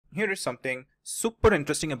here is something super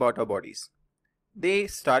interesting about our bodies. They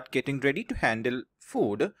start getting ready to handle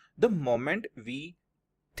food the moment we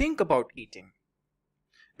think about eating.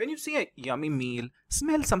 When you see a yummy meal,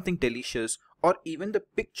 smell something delicious, or even the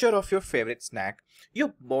picture of your favorite snack,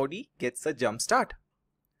 your body gets a jump start.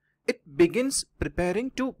 It begins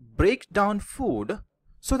preparing to break down food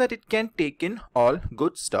so that it can take in all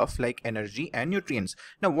good stuff like energy and nutrients.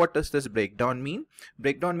 Now, what does this breakdown mean?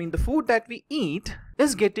 Breakdown means the food that we eat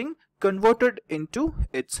is getting converted into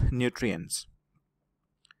its nutrients.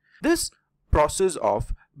 This process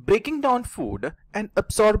of breaking down food and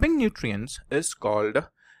absorbing nutrients is called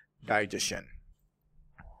digestion.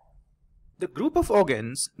 The group of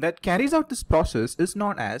organs that carries out this process is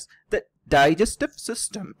known as the digestive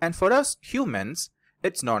system, and for us humans,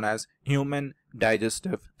 it's known as human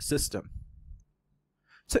digestive system.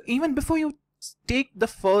 So even before you take the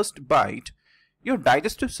first bite, your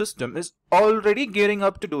digestive system is already gearing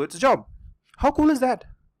up to do its job. How cool is that?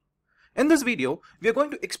 In this video, we are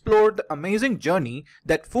going to explore the amazing journey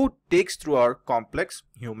that food takes through our complex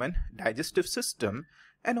human digestive system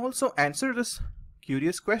and also answer this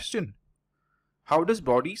curious question. How does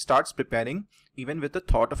body starts preparing even with the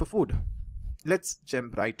thought of a food? Let's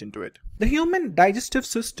jump right into it. The human digestive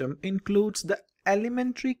system includes the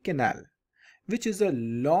alimentary canal, which is a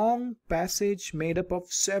long passage made up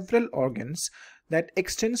of several organs that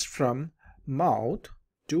extends from mouth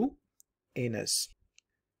to anus.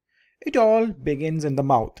 It all begins in the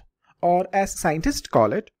mouth, or as scientists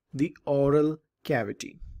call it, the oral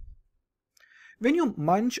cavity. When you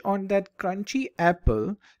munch on that crunchy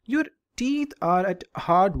apple, your teeth are at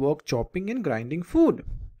hard work chopping and grinding food.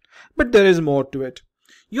 But there is more to it.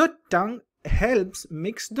 Your tongue helps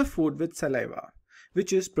mix the food with saliva,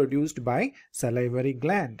 which is produced by salivary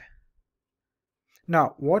gland.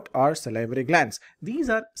 Now, what are salivary glands? These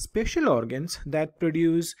are special organs that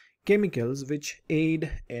produce chemicals which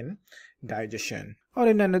aid in digestion, or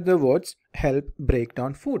in other words, help break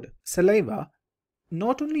down food. Saliva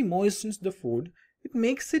not only moistens the food, it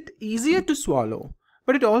makes it easier to swallow,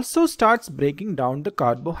 but it also starts breaking down the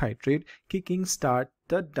carbohydrate, kicking start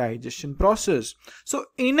the digestion process. So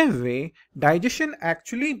in a way, digestion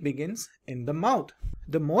actually begins in the mouth.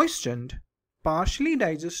 The moistened, partially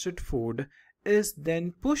digested food is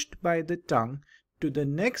then pushed by the tongue to the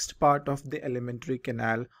next part of the alimentary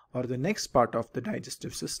canal, or the next part of the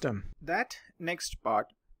digestive system. That next part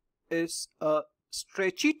is a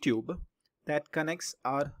stretchy tube that connects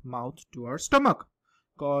our mouth to our stomach,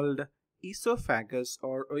 called esophagus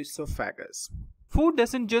or oesophagus. Food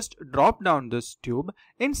doesn't just drop down this tube,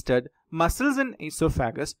 instead muscles in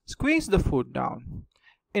esophagus squeeze the food down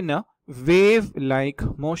in a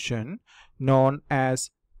wave-like motion known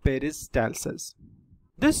as peristalsis.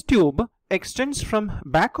 This tube extends from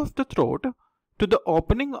back of the throat to the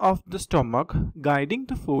opening of the stomach, guiding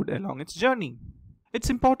the food along its journey. It's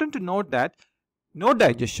important to note that no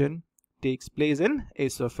digestion takes place in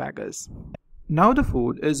esophagus. Now the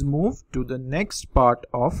food is moved to the next part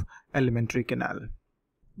of alimentary canal.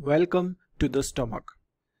 Welcome to the stomach,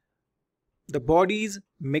 the body's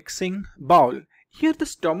mixing bowl. Here the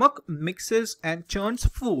stomach mixes and churns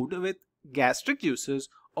food with gastric juices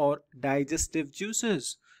or digestive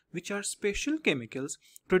juices, which are special chemicals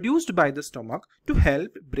produced by the stomach to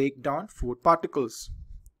help break down food particles.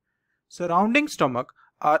 Surrounding stomach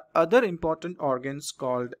are other important organs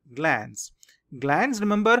called glands. Glands,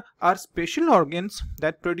 remember, are special organs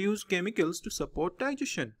that produce chemicals to support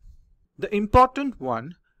digestion. The important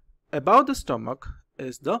one above the stomach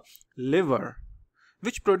is the liver,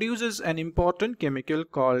 which produces an important chemical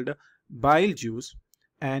called bile juice,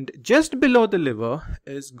 and just below the liver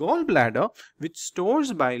is gallbladder, which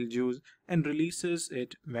stores bile juice and releases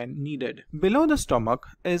it when needed. Below the stomach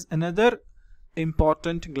is another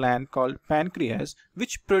important gland called pancreas,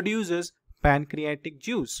 which produces pancreatic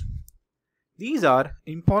juice. These are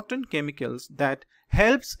important chemicals that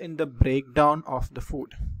helps in the breakdown of the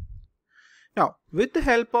food. Now, with the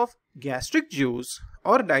help of gastric juice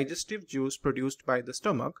or digestive juice produced by the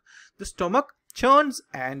stomach churns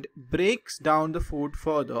and breaks down the food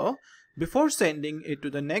further before sending it to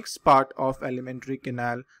the next part of alimentary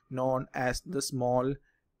canal known as the small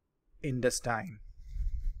intestine.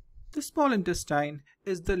 The small intestine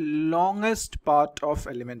is the longest part of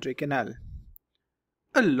alimentary canal.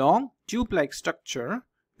 A long tube-like structure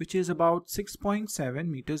which is about 6.7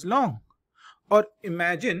 meters long. Or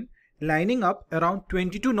imagine lining up around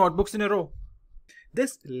 22 notebooks in a row.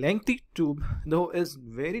 This lengthy tube though is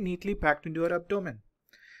very neatly packed into your abdomen.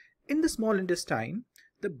 In the small intestine,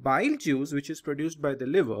 the bile juice which is produced by the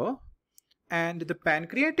liver and the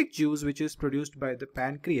pancreatic juice which is produced by the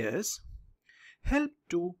pancreas help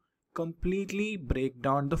to completely break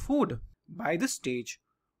down the food. By this stage,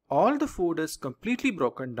 all the food is completely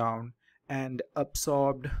broken down and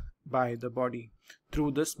absorbed by the body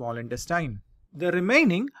through the small intestine. The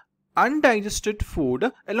remaining undigested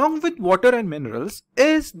food along with water and minerals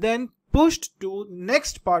is then pushed to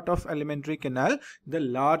next part of alimentary canal, the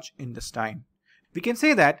large intestine. We can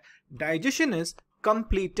say that digestion is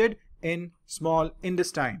completed in small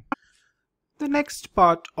intestine. The next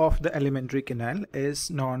part of the alimentary canal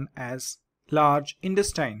is known as large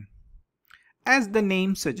intestine. As the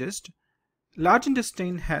name suggests, large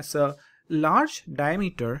intestine has a large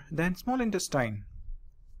diameter than small intestine.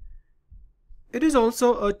 It is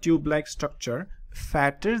also a tube-like structure,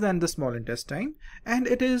 fatter than the small intestine, and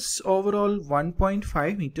it is overall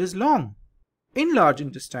 1.5 meters long. In large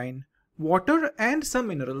intestine, water and some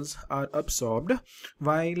minerals are absorbed,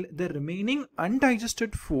 while the remaining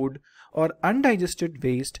undigested food or undigested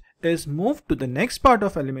waste is moved to the next part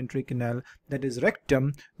of alimentary canal, that is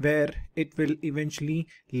rectum, where it will eventually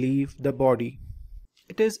leave the body.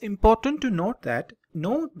 It is important to note that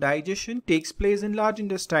no digestion takes place in large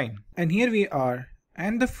intestine. And here we are,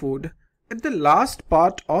 and the food at the last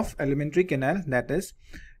part of alimentary canal, that is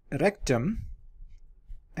rectum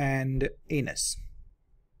and anus.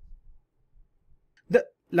 The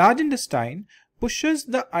large intestine pushes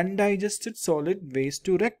the undigested solid waste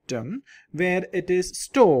to rectum, where it is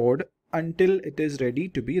stored until it is ready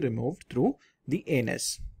to be removed through the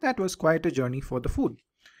anus. That was quite a journey for the food.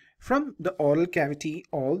 From the oral cavity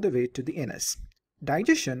all the way to the anus.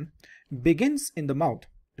 Digestion begins in the mouth,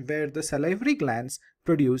 where the salivary glands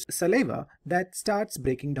produce saliva that starts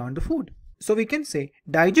breaking down the food. So we can say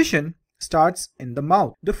digestion starts in the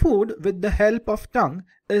mouth. The food, with the help of tongue,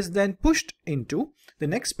 is then pushed into the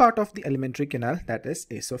next part of the alimentary canal, that is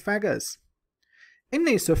esophagus. In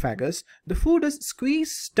the esophagus, the food is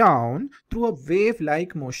squeezed down through a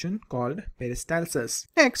wave-like motion called peristalsis.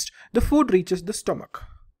 Next, the food reaches the stomach,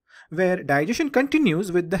 where digestion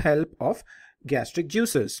continues with the help of gastric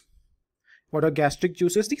juices. What are gastric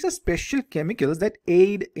juices? These are special chemicals that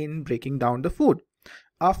aid in breaking down the food.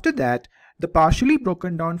 After that, the partially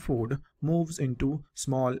broken down food moves into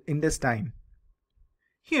small intestine.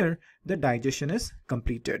 Here, the digestion is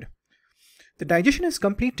completed. The digestion is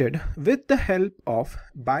completed with the help of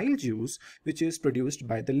bile juice, which is produced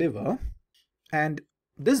by the liver, and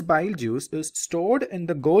this bile juice is stored in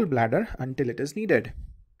the gallbladder until it is needed.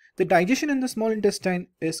 The digestion in the small intestine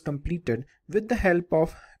is completed with the help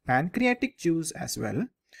of pancreatic juice as well,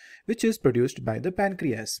 which is produced by the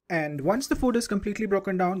pancreas. And once the food is completely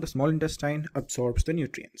broken down, the small intestine absorbs the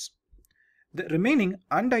nutrients. The remaining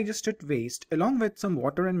undigested waste along with some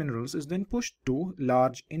water and minerals is then pushed to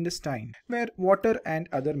large intestine, where water and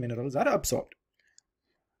other minerals are absorbed.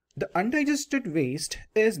 The undigested waste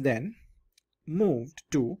is then moved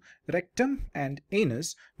to rectum and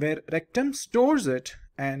anus, where rectum stores it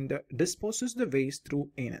and disposes the waste through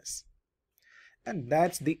anus. And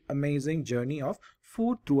that's the amazing journey of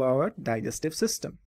food through our digestive system.